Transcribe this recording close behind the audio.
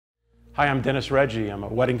Hi, I'm Dennis Reggie. I'm a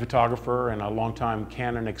wedding photographer and a longtime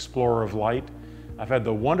Canon explorer of light. I've had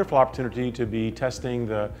the wonderful opportunity to be testing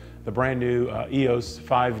the brand new EOS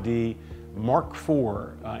 5D Mark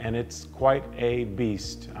IV, and it's quite a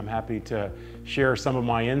beast. I'm happy to share some of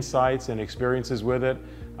my insights and experiences with it.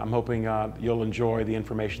 I'm hoping you'll enjoy the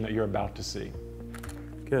information that you're about to see.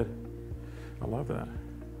 Good. I love that.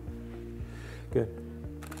 Good.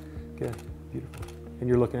 Good. Beautiful. And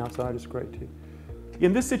you're looking outside, it's great too.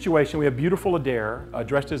 In this situation, we have beautiful Adair,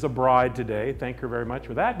 dressed as a bride today. Thank her very much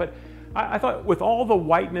for that. But I thought with all the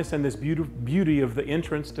whiteness and this beauty of the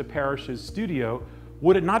entrance to Parrish's studio,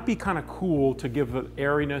 would it not be kind of cool to give the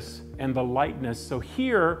airiness and the lightness? So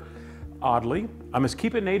here, oddly, I must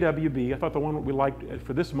keep it in AWB. I thought the one we liked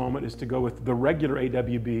for this moment is to go with the regular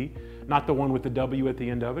AWB, not the one with the W at the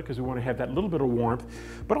end of it, because we want to have that little bit of warmth.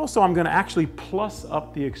 But also I'm going to actually plus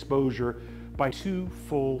up the exposure by 2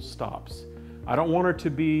 full stops. I don't want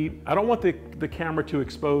the camera to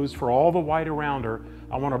expose for all the white around her.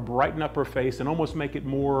 I want to brighten up her face and almost make it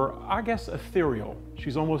more, I guess, ethereal.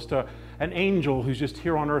 She's almost an angel who's just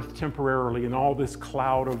here on earth temporarily in all this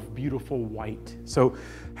cloud of beautiful white. So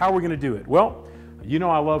how are we going to do it? Well, you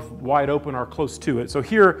know I love wide open or close to it. So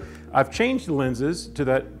here I've changed the lenses to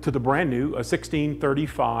the brand new 16-35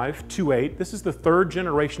 2.8. This is the 3rd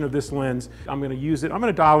generation of this lens. I'm going to use it. I'm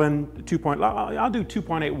going to dial in I'll do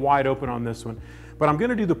 2.8 wide open on this one. But I'm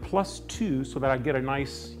going to do the +2 so that I get a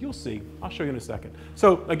nice, you'll see, I'll show you in a second.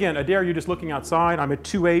 So again, Adair, you're just looking outside. I'm at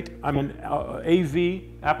 2.8, I'm in AV,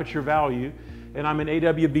 aperture value, and I'm in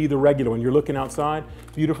AWB, the regular one. You're looking outside,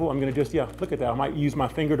 beautiful. I'm going to just, yeah, look at that. I might use my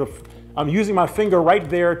finger to, I'm using my finger right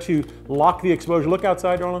there to lock the exposure. Look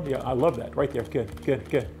outside, darling. Yeah, I love that, right there. Good, good,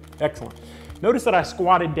 good, excellent. Notice that I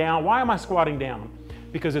squatted down. Why am I squatting down?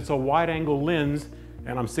 Because it's a wide angle lens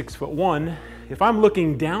and I'm 6'1". If I'm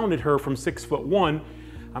looking down at her from 6'1",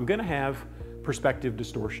 I'm going to have perspective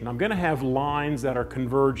distortion. I'm going to have lines that are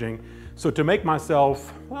converging. So to make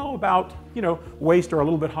myself, well, about, waist or a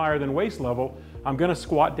little bit higher than waist level, I'm going to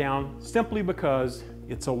squat down simply because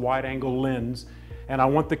it's a wide angle lens and I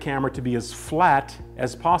want the camera to be as flat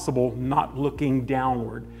as possible, not looking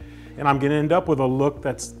downward. And I'm going to end up with a look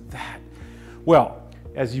that's that. Well,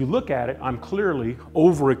 as you look at it, I'm clearly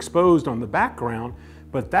overexposed on the background,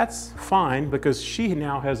 but that's fine because she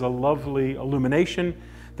now has a lovely illumination.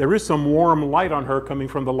 There is some warm light on her coming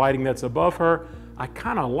from the lighting that's above her. I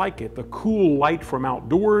kind of like it. The cool light from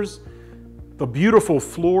outdoors, the beautiful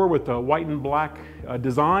floor with the white and black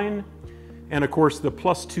design, and of course the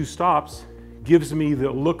 +2 stops gives me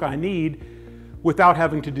the look I need without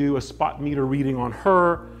having to do a spot meter reading on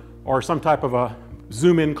her or some type of a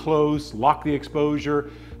zoom in close, lock the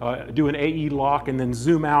exposure, do an AE lock and then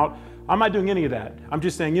zoom out. I'm not doing any of that. I'm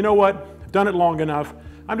just saying, you know what? I've done it long enough.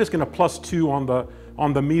 I'm just going to +2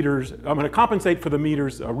 on the meters. I'm going to compensate for the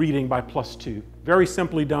meters reading by +2. Very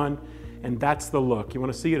simply done, and that's the look. You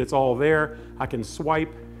want to see it? It's all there. I can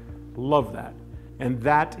swipe. Love that. And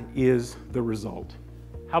that is the result.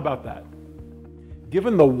 How about that?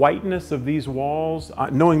 Given the whiteness of these walls,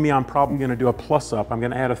 knowing me, I'm probably going to do a +up. I'm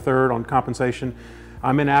going to add a 3rd on compensation.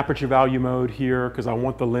 I'm in aperture value mode here because I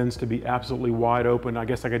want the lens to be absolutely wide open. I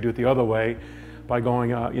guess I could do it the other way by going,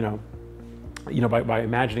 by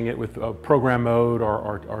imagining it with program mode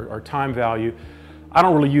or time value. I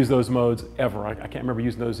don't really use those modes ever. I can't remember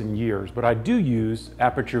using those in years, but I do use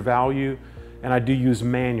aperture value and I do use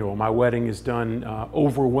manual. My wedding is done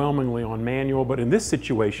overwhelmingly on manual, but in this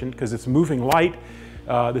situation, because it's moving light,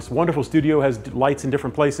 this wonderful studio has lights in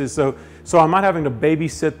different places, so I'm not having to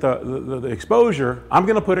babysit the exposure. I'm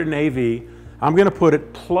going to put it in AV. I'm going to put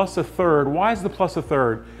it +1/3. Why is the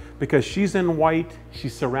 +1/3? Because she's in white,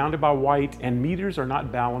 she's surrounded by white, and meters are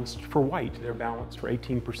not balanced for white. They're balanced for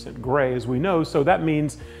 18% gray, as we know, so that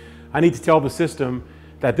means I need to tell the system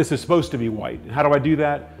that this is supposed to be white. And how do I do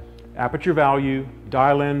that? Aperture value,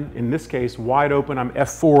 dial in this case, wide open. I'm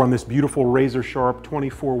f4 on this beautiful razor sharp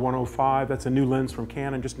 24-105. That's a new lens from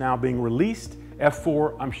Canon just now being released.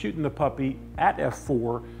 f4, I'm shooting the puppy at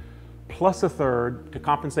f4, +1/3 to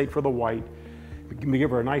compensate for the white. Give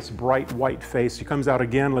her a nice bright white face. She comes out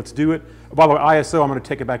again, let's do it. By the way, ISO, I'm gonna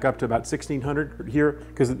take it back up to about 1600 here,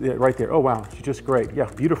 because right there, oh wow, she's just great. Yeah,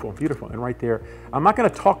 beautiful, beautiful, and right there. I'm not gonna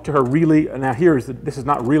talk to her really, now this is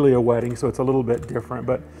not really a wedding, so it's a little bit different,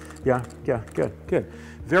 but yeah, good, good.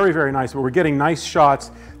 Very, very nice, but we're getting nice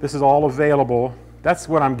shots. This is all available. That's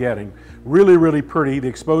what I'm getting. Really, really pretty. The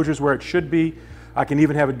exposure's where it should be. I can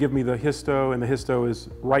even have it give me the histo, and the histo is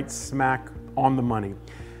right smack on the money.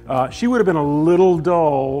 She would have been a little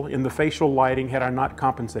dull in the facial lighting had I not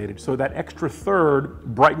compensated. So that extra 1/3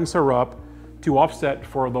 brightens her up, to offset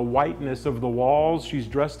for the whiteness of the walls. She's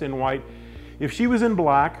dressed in white. If she was in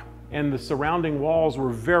black and the surrounding walls were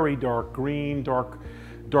very dark green, dark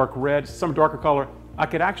red, some darker color, I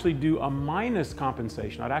could actually do a minus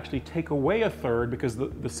compensation. I'd actually take away a third because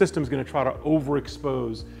the system's going to try to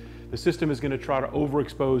overexpose. The system is going to try to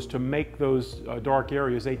overexpose to make those dark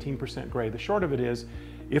areas 18% gray. The short of it is,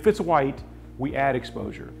 if it's white, we add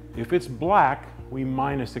exposure. If it's black, we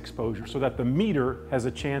minus exposure so that the meter has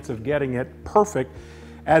a chance of getting it perfect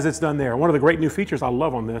as it's done there. One of the great new features I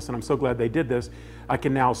love on this, and I'm so glad they did this, I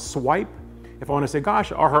can now swipe. If I want to say,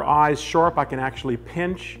 gosh, are her eyes sharp, I can actually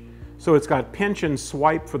pinch. So it's got pinch and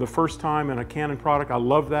swipe for the first time in a Canon product. I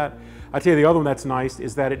love that. I tell you the other one that's nice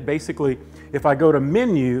is that it basically, if I go to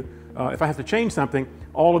menu, if I have to change something,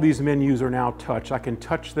 all of these menus are now touch. I can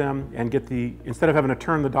touch them and get the, instead of having to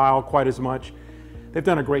turn the dial quite as much, they've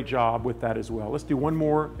done a great job with that as well. Let's do one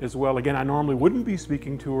more as well. Again, I normally wouldn't be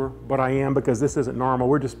speaking to her, but I am because this isn't normal.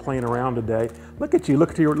 We're just playing around today. Look at you,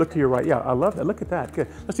 look to your right. Yeah, I love that, look at that, good.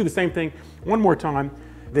 Let's do the same thing one more time.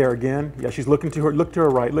 There again, yeah, she's looking to her, look to her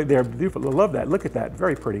right. Look there, beautiful, I love that, look at that,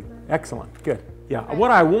 very pretty, excellent, good. Yeah, what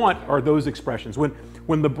I want are those expressions.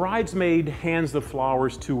 When the bridesmaid hands the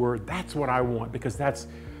flowers to her, that's what I want because that's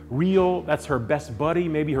real, that's her best buddy,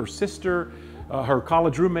 maybe her sister, her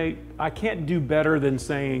college roommate. I can't do better than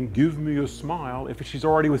saying, give me a smile, if she's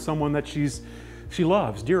already with someone that she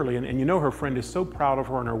loves dearly. And you know her friend is so proud of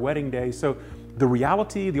her on her wedding day. So the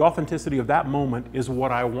reality, the authenticity of that moment is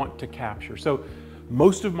what I want to capture. So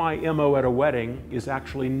most of my MO at a wedding is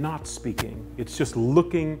actually not speaking. It's just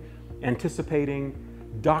looking, anticipating,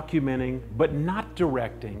 documenting, but not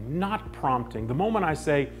directing, not prompting. The moment I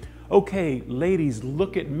say, okay, ladies,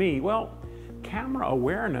 look at me, well, camera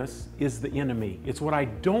awareness is the enemy. It's what I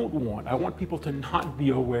don't want. I want people to not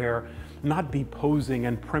be aware, not be posing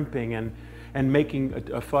and primping and making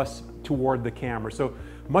a fuss toward the camera. So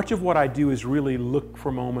much of what I do is really look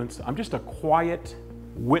for moments. I'm just a quiet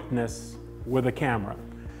witness with a camera.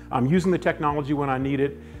 I'm using the technology when I need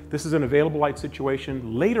it. This is an available light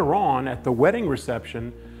situation. Later on at the wedding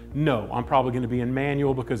reception, no, I'm probably going to be in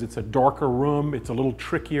manual because it's a darker room, it's a little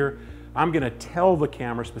trickier. I'm going to tell the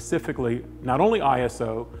camera specifically, not only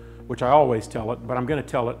ISO, which I always tell it, but I'm going to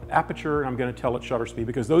tell it aperture and I'm going to tell it shutter speed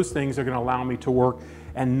because those things are going to allow me to work.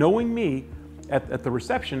 And knowing me at the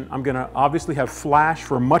reception, I'm going to obviously have flash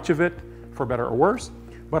for much of it, for better or worse,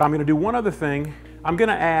 but I'm going to do one other thing. I'm going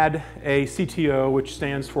to add a CTO, which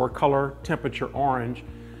stands for color temperature orange,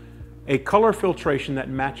 a color filtration that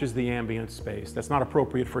matches the ambient space. That's not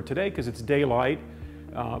appropriate for today because it's daylight,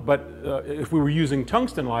 but if we were using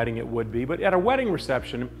tungsten lighting, it would be. But at a wedding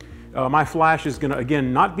reception, my flash is going to,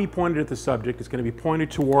 again, not be pointed at the subject. It's going to be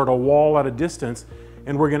pointed toward a wall at a distance,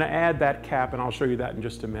 and we're going to add that cap, and I'll show you that in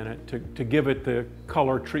just a minute, to give it the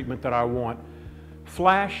color treatment that I want.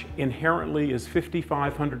 Flash inherently is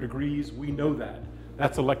 5,500 degrees. We know that.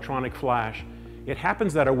 That's electronic flash. It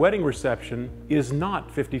happens that a wedding reception is not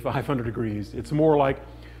 5,500 degrees. It's more like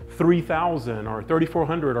 3,000 or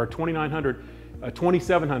 3,400 or 2,900,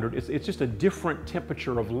 2,700. It's just a different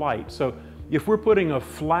temperature of light. So if we're putting a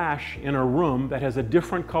flash in a room that has a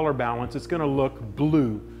different color balance, it's going to look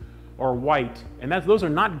blue or white. And those are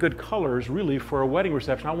not good colors really for a wedding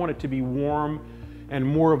reception. I want it to be warm and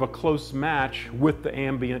more of a close match with the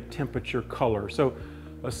ambient temperature color. So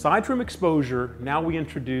aside from exposure, now we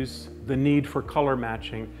introduce the need for color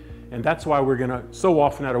matching, and that's why we're gonna, so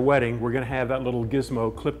often at a wedding, we're gonna have that little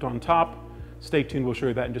gizmo clipped on top. Stay tuned, we'll show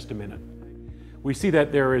you that in just a minute. We see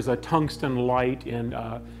that there is a tungsten light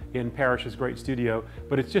in Parrish's great studio,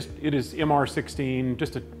 but it is MR16,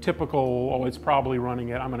 just a typical, it's probably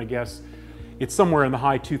running at, I'm gonna guess, it's somewhere in the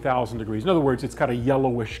high 2,000 degrees. In other words, it's got a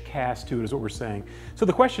yellowish cast to it is what we're saying. So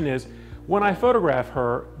the question is, when I photograph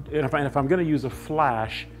her, and if I'm going to use a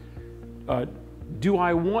flash, do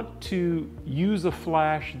I want to use a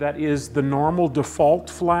flash that is the normal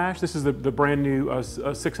default flash? This is the brand new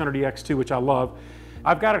 600EX2, which I love.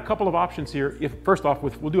 I've got a couple of options here. First off,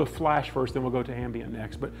 we'll do a flash first, then we'll go to ambient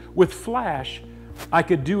next. But with flash, I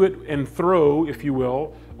could do it and throw, if you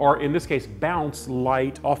will, or in this case, bounce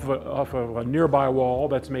light off of a nearby wall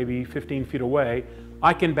that's maybe 15 feet away.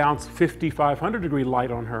 I can bounce 5,500 degree light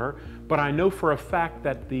on her, but I know for a fact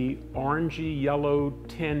that the orangey yellow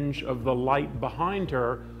tinge of the light behind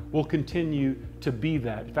her will continue to be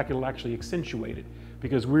that. In fact, it'll actually accentuate it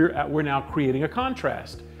because we're now creating a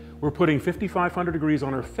contrast. We're putting 5,500 degrees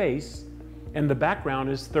on her face, and the background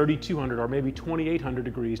is 3,200 or maybe 2,800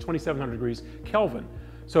 degrees, 2,700 degrees Kelvin.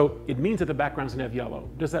 So it means that the background's gonna have yellow.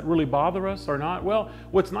 Does that really bother us or not? Well,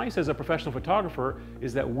 what's nice as a professional photographer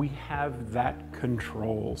is that we have that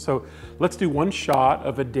control. So let's do one shot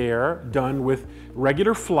of a dare done with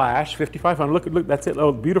regular flash, 5500. Look, that's it.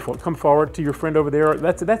 Oh, beautiful. Come forward to your friend over there.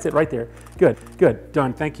 That's it right there. Good,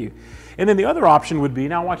 done, thank you. And then the other option would be,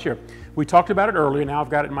 now watch here. We talked about it earlier, now I've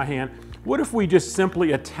got it in my hand. What if we just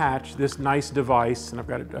simply attach this nice device, and I've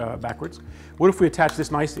got it backwards. What if we attach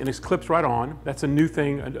this nice, and it clips right on. That's a new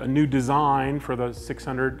thing, a new design for the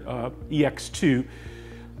 600 EX2.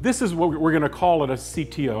 This is what we're gonna call it a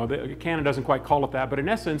CTO. Canon doesn't quite call it that, but in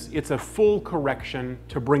essence, it's a full correction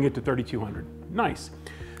to bring it to 3200. Nice.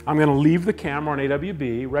 I'm gonna leave the camera on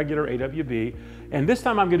AWB, regular AWB, and this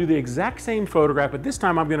time I'm gonna do the exact same photograph, but this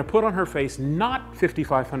time I'm gonna put on her face not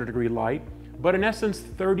 5500 degree light, but in essence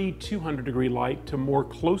 3200 degree light to more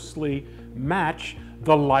closely match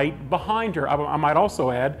the light behind her. I might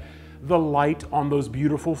also add the light on those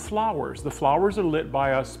beautiful flowers. The flowers are lit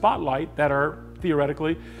by a spotlight that are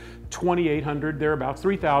theoretically 2800, thereabouts,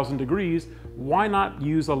 3000 degrees. Why not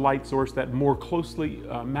use a light source that more closely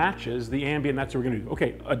matches the ambient? That's what we're gonna do.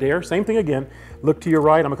 Okay, a dare, same thing again. Look to your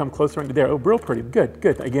right, I'm gonna come closer into there. Oh, real pretty, good.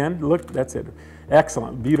 Again, look, that's it.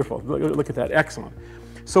 Excellent, beautiful, look at that, excellent.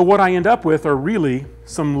 So what I end up with are really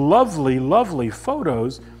some lovely, lovely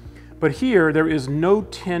photos, but here there is no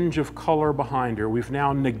tinge of color behind her. We've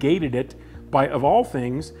now negated it by, of all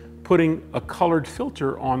things, putting a colored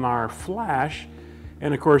filter on our flash,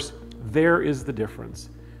 and of course, there is the difference.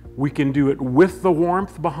 We can do it with the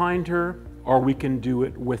warmth behind her, or we can do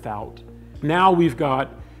it without. Now we've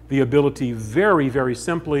got the ability very, very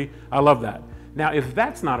simply, I love that. Now if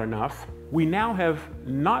that's not enough, we now have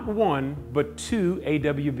not one, but two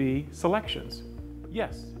AWB selections.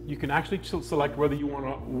 Yes, you can actually select whether you want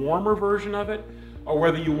a warmer version of it or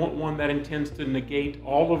whether you want one that intends to negate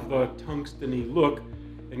all of the tungsten-y look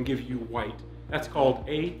and give you white. That's called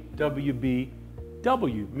AWBW,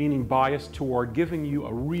 meaning biased toward giving you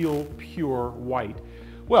a real pure white.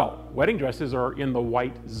 Well, wedding dresses are in the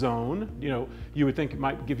white zone. You know, you would think it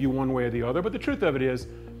might give you one way or the other, but the truth of it is,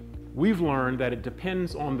 we've learned that it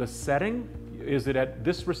depends on the setting. Is it at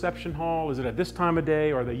this reception hall? Is it at this time of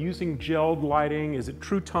day? Are they using gelled lighting? Is it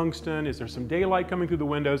true tungsten? Is there some daylight coming through the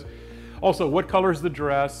windows? Also, what color is the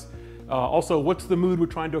dress? Also, what's the mood we're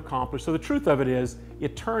trying to accomplish? So the truth of it is,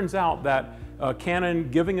 it turns out that Canon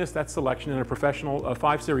giving us that selection in a professional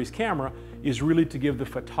 5 series camera is really to give the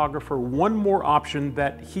photographer one more option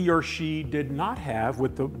that he or she did not have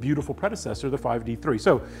with the beautiful predecessor, the 5D3.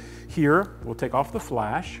 So here, we'll take off the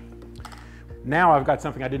flash. Now I've got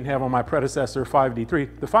something I didn't have on my predecessor,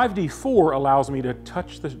 5D3. The 5D4 allows me to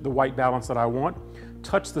touch the white balance that I want,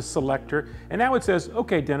 touch the selector, and now it says,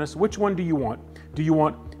 okay, Dennis, which one do you want? Do you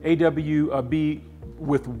want AWB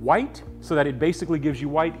with white, so that it basically gives you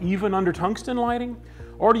white even under tungsten lighting?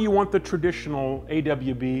 Or do you want the traditional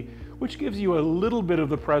AWB, which gives you a little bit of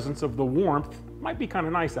the presence of the warmth? Might be kind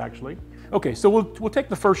of nice, actually. Okay, so we'll take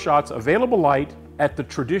the first shots, available light, at the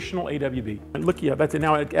traditional AWB. And look, yeah, that's it.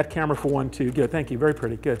 Now at camera for 1, 2. Good, thank you, very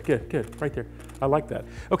pretty. Good, right there. I like that.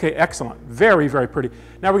 Okay, excellent, very, very pretty.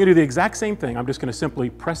 Now we're gonna do the exact same thing. I'm just gonna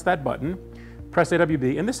simply press that button, press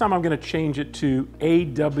AWB, and this time I'm gonna change it to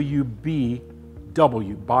AWBW,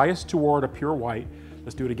 biased toward a pure white.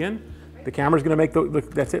 Let's do it again. The camera's gonna make the,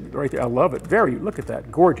 look, that's it right there. I love it, look at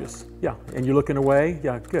that, gorgeous. Yeah, and you're looking away.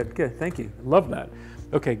 Yeah, good, thank you, love that.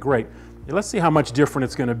 Okay, great. Let's see how much different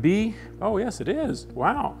it's gonna be. Oh yes, it is,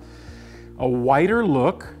 wow. A whiter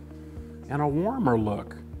look and a warmer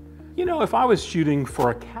look. You know, if I was shooting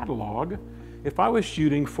for a catalog, if I was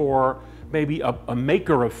shooting for maybe a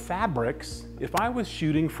maker of fabrics, if I was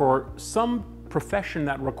shooting for some profession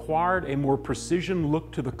that required a more precision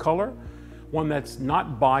look to the color, one that's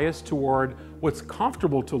not biased toward what's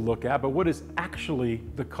comfortable to look at, but what is actually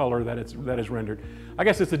the color that is rendered. I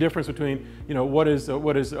guess it's the difference between, you know, what is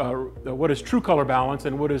true color balance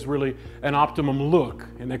and what is really an optimum look,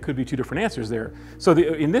 and there could be two different answers there. So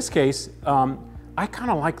in this case, I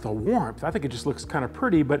kind of like the warmth. I think it just looks kind of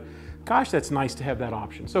pretty, but gosh, that's nice to have that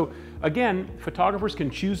option. So again, photographers can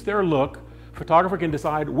choose their look. Photographer can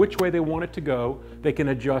decide which way they want it to go. They can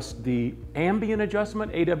adjust the ambient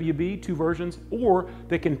adjustment, AWB, 2 versions, or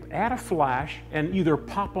they can add a flash and either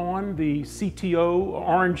pop on the CTO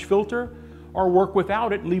orange filter or work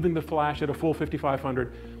without it, leaving the flash at a full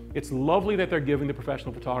 5500. It's lovely that they're giving the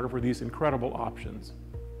professional photographer these incredible options.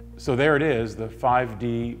 So there it is, the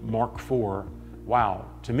 5D Mark IV. Wow,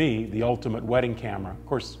 to me, the ultimate wedding camera. Of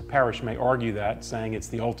course, Parrish may argue that, saying it's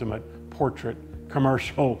the ultimate portrait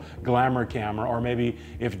commercial glamour camera, or maybe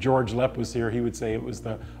if George Lepp was here, he would say it was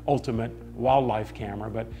the ultimate wildlife camera.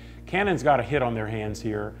 But Canon's got a hit on their hands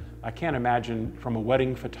here. I can't imagine from a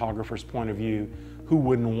wedding photographer's point of view who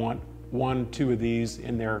wouldn't want 1, 2 of these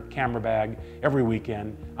in their camera bag every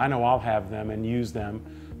weekend. I know I'll have them and use them.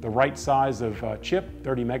 The right size of chip,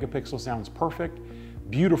 30 megapixels, sounds perfect.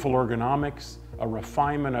 Beautiful ergonomics, a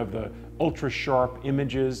refinement of the ultra sharp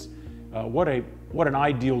images. What an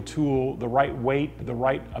ideal tool, the right weight, the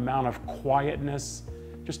right amount of quietness.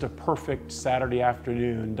 Just a perfect Saturday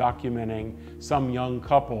afternoon documenting some young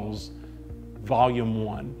couple's volume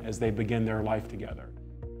 1 as they begin their life together.